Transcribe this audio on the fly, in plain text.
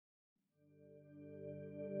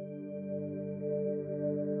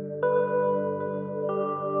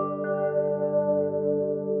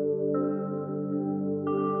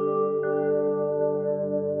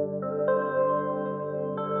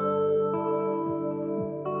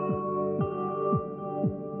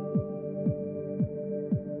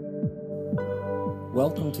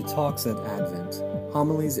Welcome to Talks at Advent,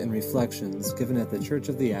 homilies and reflections given at the Church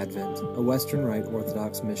of the Advent, a Western Rite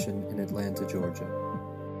Orthodox mission in Atlanta, Georgia.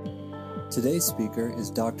 Today's speaker is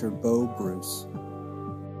Dr. Bo Bruce.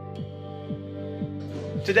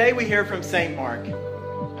 Today we hear from St. Mark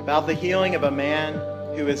about the healing of a man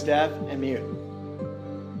who is deaf and mute.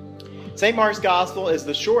 St. Mark's Gospel is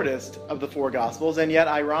the shortest of the four Gospels, and yet,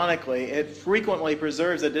 ironically, it frequently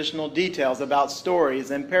preserves additional details about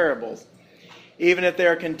stories and parables, even if they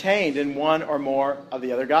are contained in one or more of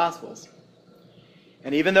the other Gospels.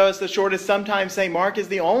 And even though it's the shortest, sometimes St. Mark is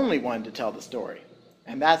the only one to tell the story,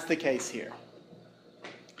 and that's the case here.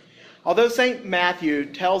 Although St. Matthew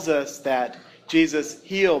tells us that Jesus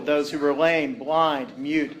healed those who were lame, blind,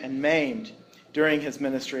 mute, and maimed during his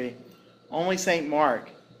ministry, only St. Mark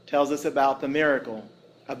tells us about the miracle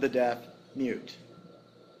of the deaf-mute.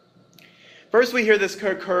 First, we hear this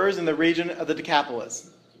occurs in the region of the Decapolis,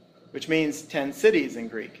 which means 10 cities in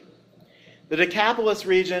Greek. The Decapolis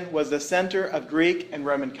region was the center of Greek and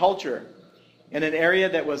Roman culture in an area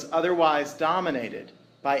that was otherwise dominated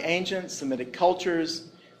by ancient Semitic cultures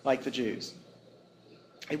like the Jews.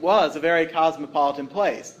 It was a very cosmopolitan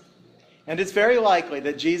place, and it's very likely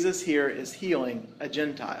that Jesus here is healing a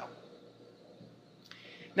Gentile.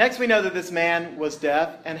 Next, we know that this man was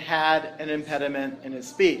deaf and had an impediment in his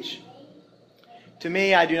speech. To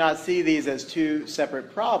me, I do not see these as two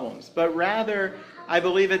separate problems, but rather, I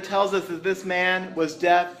believe it tells us that this man was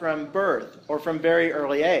deaf from birth or from very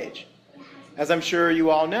early age. As I'm sure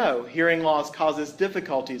you all know, hearing loss causes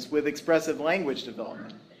difficulties with expressive language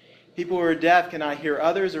development. People who are deaf cannot hear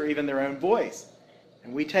others or even their own voice,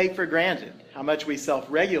 and we take for granted how much we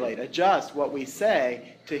self-regulate, adjust what we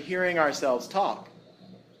say to hearing ourselves talk.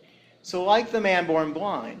 So like the man born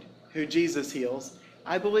blind, who Jesus heals,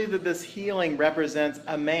 I believe that this healing represents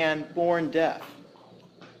a man born deaf.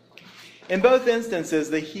 In both instances,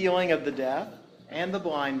 the healing of the deaf and the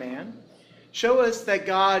blind man show us that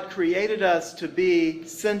God created us to be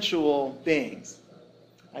sensual beings.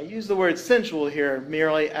 I use the word sensual here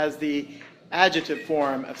merely as the adjective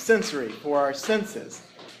form of sensory for our senses,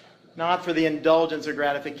 not for the indulgence or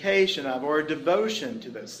gratification of or devotion to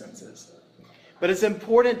those senses. But it's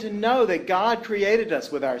important to know that God created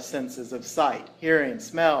us with our senses of sight, hearing,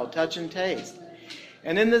 smell, touch, and taste.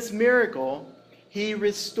 And in this miracle, he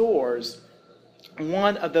restores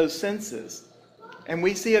one of those senses. And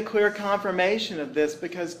we see a clear confirmation of this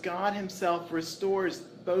because God himself restores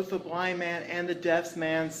both the blind man and the deaf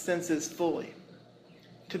man's senses fully.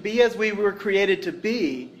 To be as we were created to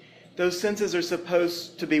be, those senses are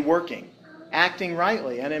supposed to be working, acting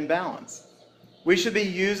rightly and in balance. We should be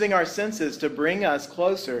using our senses to bring us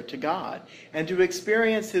closer to God and to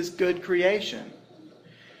experience his good creation,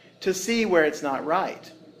 to see where it's not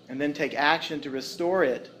right, and then take action to restore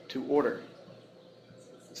it to order.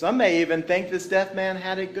 Some may even think this deaf man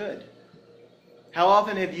had it good. How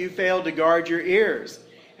often have you failed to guard your ears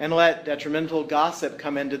and let detrimental gossip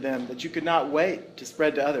come into them that you could not wait to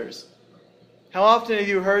spread to others? How often have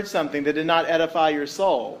you heard something that did not edify your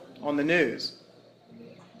soul on the news?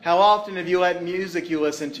 How often have you let music you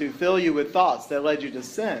listen to fill you with thoughts that led you to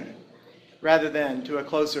sin, rather than to a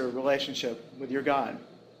closer relationship with your God?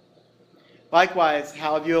 Likewise,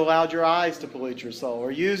 how have you allowed your eyes to pollute your soul, or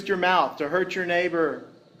used your mouth to hurt your neighbor?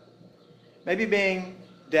 Maybe being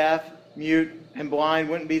deaf, mute, and blind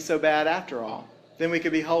wouldn't be so bad after all. Then we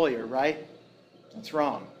could be holier, right? That's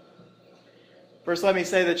wrong. First, let me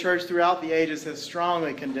say the church throughout the ages has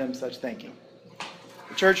strongly condemned such thinking.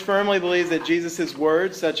 The church firmly believes that Jesus'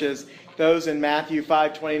 words, such as those in Matthew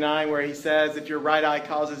 5:29, where he says, if your right eye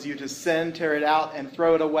causes you to sin, tear it out and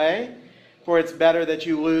throw it away, for it's better that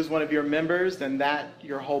you lose one of your members than that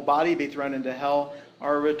your whole body be thrown into hell,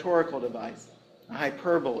 are a rhetorical device, a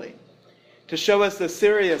hyperbole, to show us the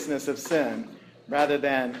seriousness of sin rather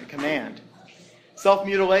than a command.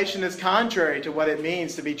 Self-mutilation is contrary to what it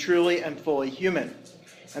means to be truly and fully human.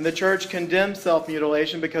 And the church condemns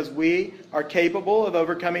self-mutilation because we are capable of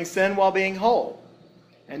overcoming sin while being whole.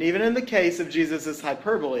 And even in the case of Jesus'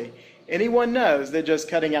 hyperbole, anyone knows that just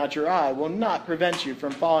cutting out your eye will not prevent you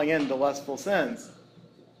from falling into lustful sins.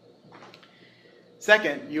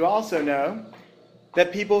 Second, you also know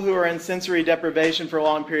that people who are in sensory deprivation for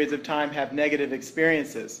long periods of time have negative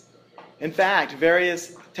experiences. In fact,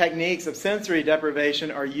 various techniques of sensory deprivation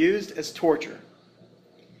are used as torture.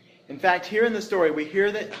 In fact, here in the story, we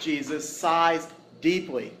hear that Jesus sighs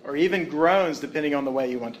deeply, or even groans, depending on the way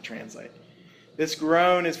you want to translate. This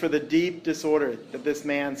groan is for the deep disorder that this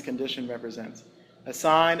man's condition represents, a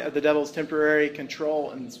sign of the devil's temporary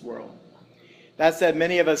control in this world. That said,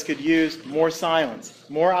 many of us could use more silence,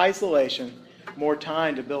 more isolation, more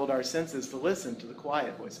time to build our senses to listen to the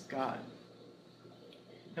quiet voice of God.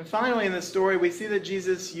 And finally, in this story, we see that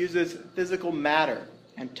Jesus uses physical matter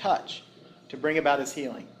and touch to bring about his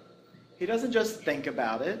healing. He doesn't just think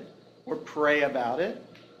about it or pray about it.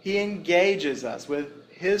 He engages us with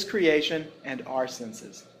his creation and our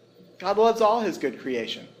senses. God loves all his good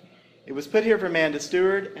creation. It was put here for man to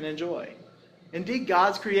steward and enjoy. Indeed,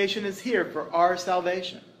 God's creation is here for our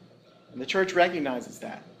salvation. And the church recognizes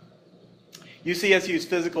that. You see us use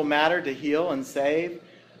physical matter to heal and save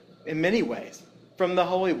in many ways, from the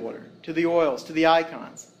holy water to the oils to the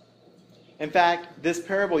icons. In fact, this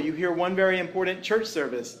parable, you hear one very important church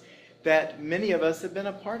service that many of us have been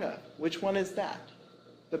a part of. Which one is that?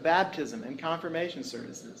 The baptism and confirmation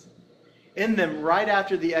services. In them, right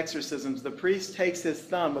after the exorcisms, the priest takes his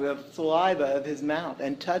thumb with the saliva of his mouth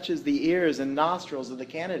and touches the ears and nostrils of the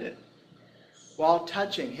candidate. While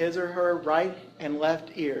touching his or her right and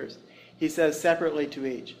left ears, he says separately to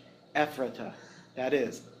each, Ephrata, that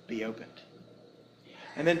is, be opened.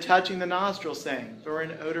 And then touching the nostrils, saying, for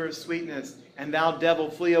an odor of sweetness, and thou devil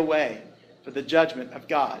flee away, for the judgment of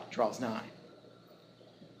God draws nigh.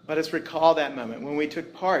 Let us recall that moment when we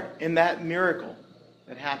took part in that miracle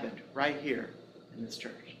that happened right here in this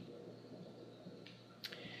church.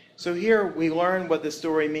 So here we learn what this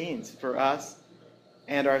story means for us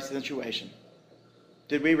and our situation.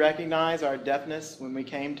 Did we recognize our deafness when we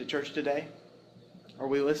came to church today? Are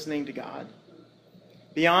we listening to God?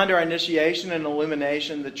 Beyond our initiation and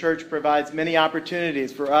illumination, the church provides many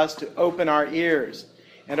opportunities for us to open our ears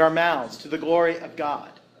and our mouths to the glory of God.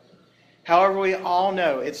 However, we all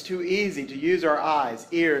know it's too easy to use our eyes,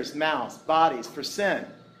 ears, mouths, bodies for sin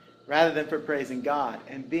rather than for praising God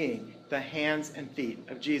and being the hands and feet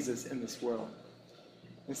of Jesus in this world.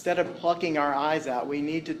 Instead of plucking our eyes out, we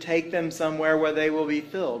need to take them somewhere where they will be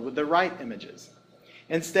filled with the right images.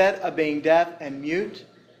 Instead of being deaf and mute,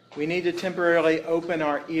 we need to temporarily open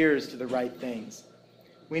our ears to the right things.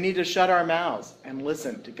 We need to shut our mouths and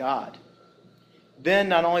listen to God. Then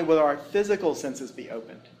not only will our physical senses be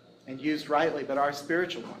opened and used rightly, but our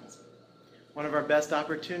spiritual ones. One of our best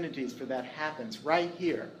opportunities for that happens right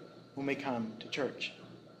here when we come to church.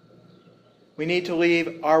 We need to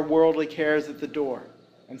leave our worldly cares at the door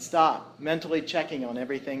and stop mentally checking on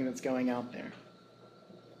everything that's going out there.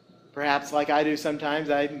 Perhaps, like I do sometimes,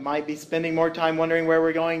 I might be spending more time wondering where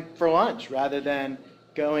we're going for lunch rather than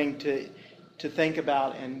going to think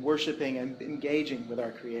about and worshiping and engaging with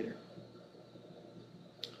our Creator.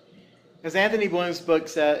 As Anthony Bloom's book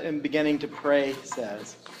said, in Beginning to Pray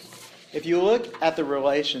says, if you look at the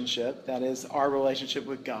relationship, that is our relationship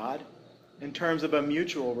with God, in terms of a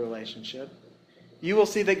mutual relationship, you will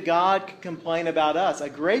see that God could complain about us a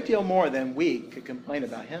great deal more than we could complain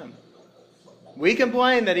about him. We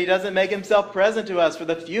complain that he doesn't make himself present to us for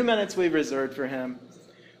the few minutes we've reserved for him.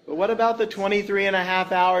 But what about the 23 and a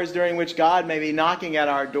half hours during which God may be knocking at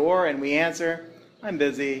our door and we answer, I'm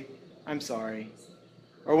busy, I'm sorry.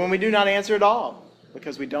 Or when we do not answer at all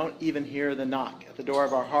because we don't even hear the knock at the door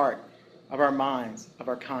of our heart, of our minds, of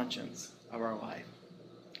our conscience, of our life.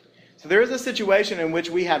 So there is a situation in which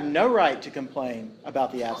we have no right to complain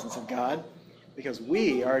about the absence of God because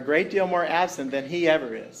we are a great deal more absent than he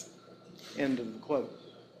ever is. End of the quote.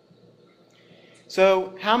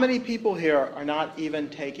 So how many people here are not even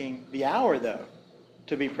taking the hour, though,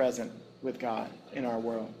 to be present with God in our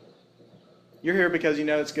world? You're here because you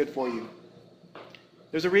know it's good for you.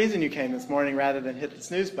 There's a reason you came this morning rather than hit the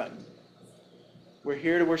snooze button. We're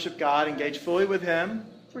here to worship God, engage fully with him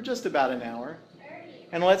for just about an hour.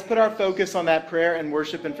 And let's put our focus on that prayer and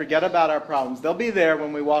worship and forget about our problems. They'll be there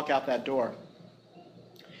when we walk out that door.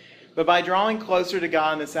 But by drawing closer to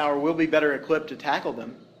God in this hour, we'll be better equipped to tackle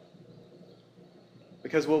them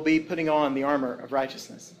because we'll be putting on the armor of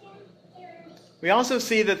righteousness. We also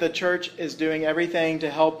see that the church is doing everything to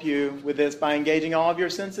help you with this by engaging all of your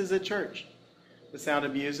senses at church. The sound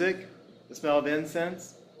of music, the smell of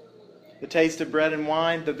incense, the taste of bread and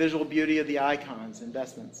wine, the visual beauty of the icons and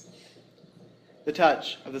vestments, the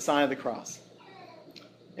touch of the sign of the cross.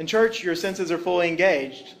 In church, your senses are fully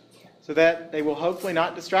engaged so that they will hopefully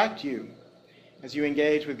not distract you as you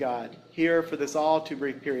engage with God here for this all too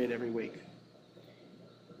brief period every week.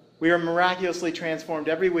 We are miraculously transformed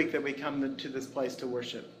every week that we come to this place to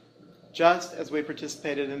worship, just as we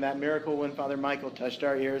participated in that miracle when Father Michael touched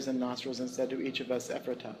our ears and nostrils and said to each of us,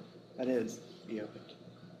 Ephrata, that is, be opened.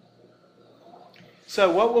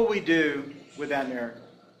 So what will we do with that miracle?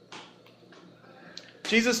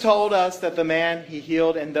 Jesus told us that the man he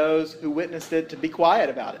healed and those who witnessed it to be quiet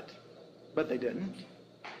about it, but they didn't.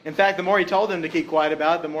 In fact, the more he told them to keep quiet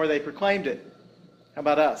about it, the more they proclaimed it. How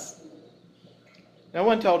about us? No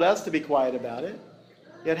one told us to be quiet about it.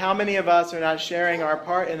 Yet how many of us are not sharing our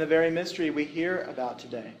part in the very mystery we hear about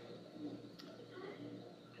today?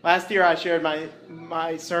 Last year I shared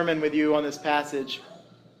my sermon with you on this passage.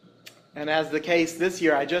 And as the case this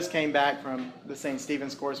year, I just came back from the St.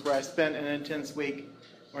 Stephen's course where I spent an intense week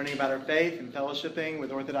learning about our faith and fellowshipping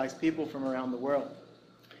with Orthodox people from around the world.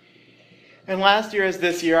 And last year as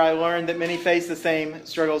this year, I learned that many face the same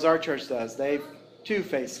struggles our church does. They too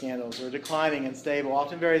face scandals or declining and stable,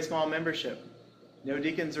 often very small membership. No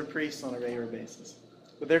deacons or priests on a regular basis.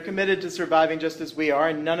 But they're committed to surviving just as we are,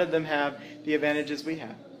 and none of them have the advantages we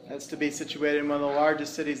have. That's to be situated in one of the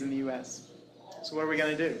largest cities in the U.S. So what are we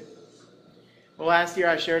going to do? Well, last year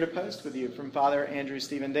I shared a post with you from Father Andrew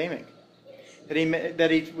Stephen Damick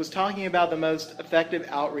that he was talking about the most effective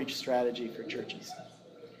outreach strategy for churches.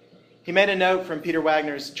 He made a note from Peter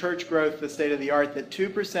Wagner's Church Growth, the State of the Art, that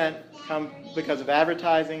 2% come because of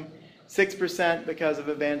advertising, 6% because of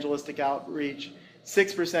evangelistic outreach,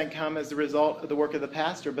 6% come as the result of the work of the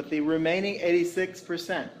pastor, but the remaining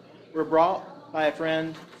 86% were brought by a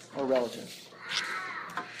friend or relative.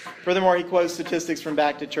 Furthermore, he quotes statistics from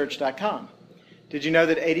backtochurch.com. Did you know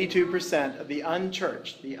that 82% of the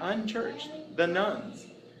unchurched, the nuns,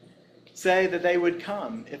 say that they would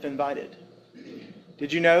come if invited?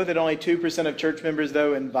 Did you know that only 2% of church members,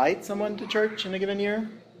 though, invite someone to church in a given year?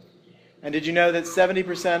 And did you know that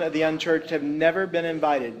 70% of the unchurched have never been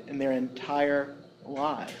invited in their entire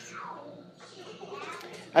lives?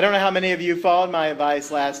 I don't know how many of you followed my advice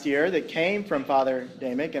last year that came from Father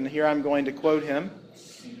Damick, and here I'm going to quote him.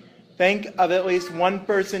 Think of at least one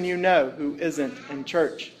person you know who isn't in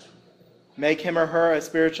church. Make him or her a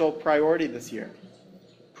spiritual priority this year.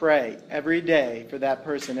 Pray every day for that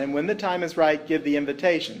person, and when the time is right, give the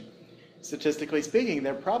invitation. Statistically speaking,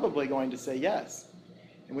 they're probably going to say yes.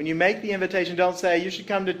 And when you make the invitation, don't say, you should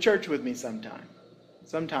come to church with me sometime.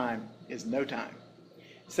 Sometime is no time.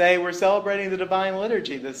 Say, we're celebrating the Divine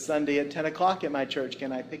Liturgy this Sunday at 10 o'clock at my church.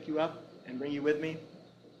 Can I pick you up and bring you with me?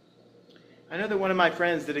 I know that one of my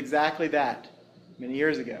friends did exactly that many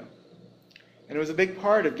years ago. And it was a big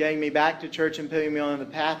part of getting me back to church and putting me on the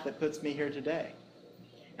path that puts me here today.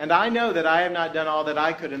 And I know that I have not done all that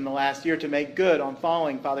I could in the last year to make good on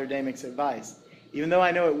following Father Damick's advice, even though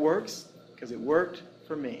I know it works, because it worked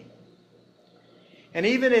for me. And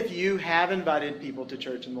even if you have invited people to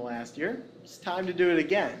church in the last year, it's time to do it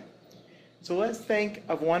again. So let's think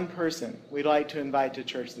of one person we'd like to invite to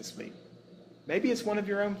church this week. Maybe it's one of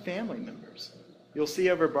your own family members you'll see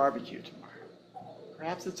over barbecue tomorrow.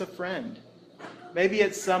 Perhaps it's a friend. Maybe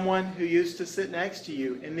it's someone who used to sit next to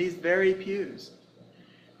you in these very pews.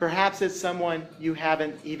 Perhaps it's someone you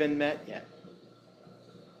haven't even met yet.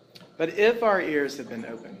 But if our ears have been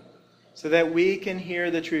opened so that we can hear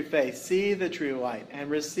the true faith, see the true light, and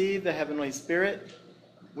receive the heavenly Spirit,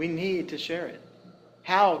 we need to share it.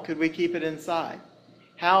 How could we keep it inside?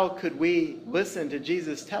 How could we listen to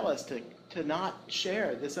Jesus tell us to not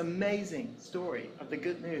share this amazing story of the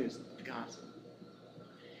good news of the gospel?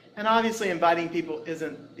 And obviously inviting people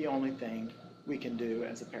isn't the only thing we can do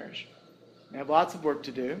as a parish. We have lots of work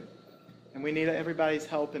to do, and we need everybody's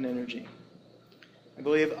help and energy. I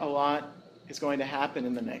believe a lot is going to happen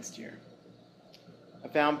in the next year. I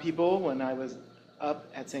found people when I was up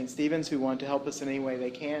at St. Stephen's who want to help us in any way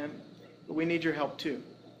they can, but we need your help too.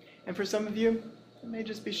 And for some of you, it may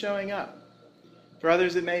just be showing up. For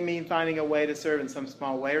others, it may mean finding a way to serve in some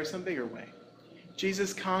small way or some bigger way.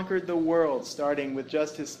 Jesus conquered the world, starting with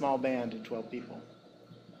just his small band of 12 people.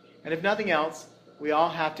 And if nothing else, we all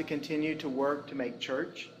have to continue to work to make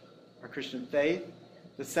church, our Christian faith,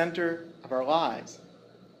 the center of our lives.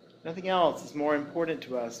 Nothing else is more important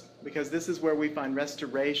to us because this is where we find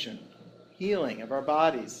restoration, healing of our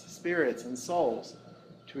bodies, spirits, and souls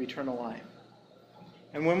to eternal life.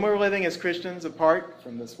 And when we're living as Christians apart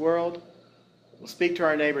from this world, we'll speak to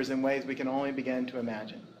our neighbors in ways we can only begin to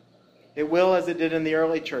imagine. It will, as it did in the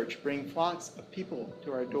early church, bring flocks of people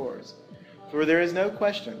to our doors. For there is no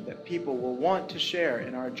question that people will want to share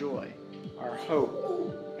in our joy, our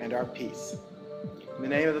hope, and our peace. In the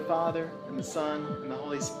name of the Father, and the Son, and the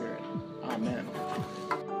Holy Spirit. Amen.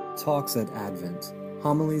 Talks at Advent.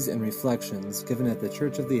 Homilies and reflections given at the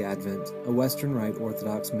Church of the Advent, a Western Rite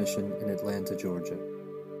Orthodox mission in Atlanta, Georgia.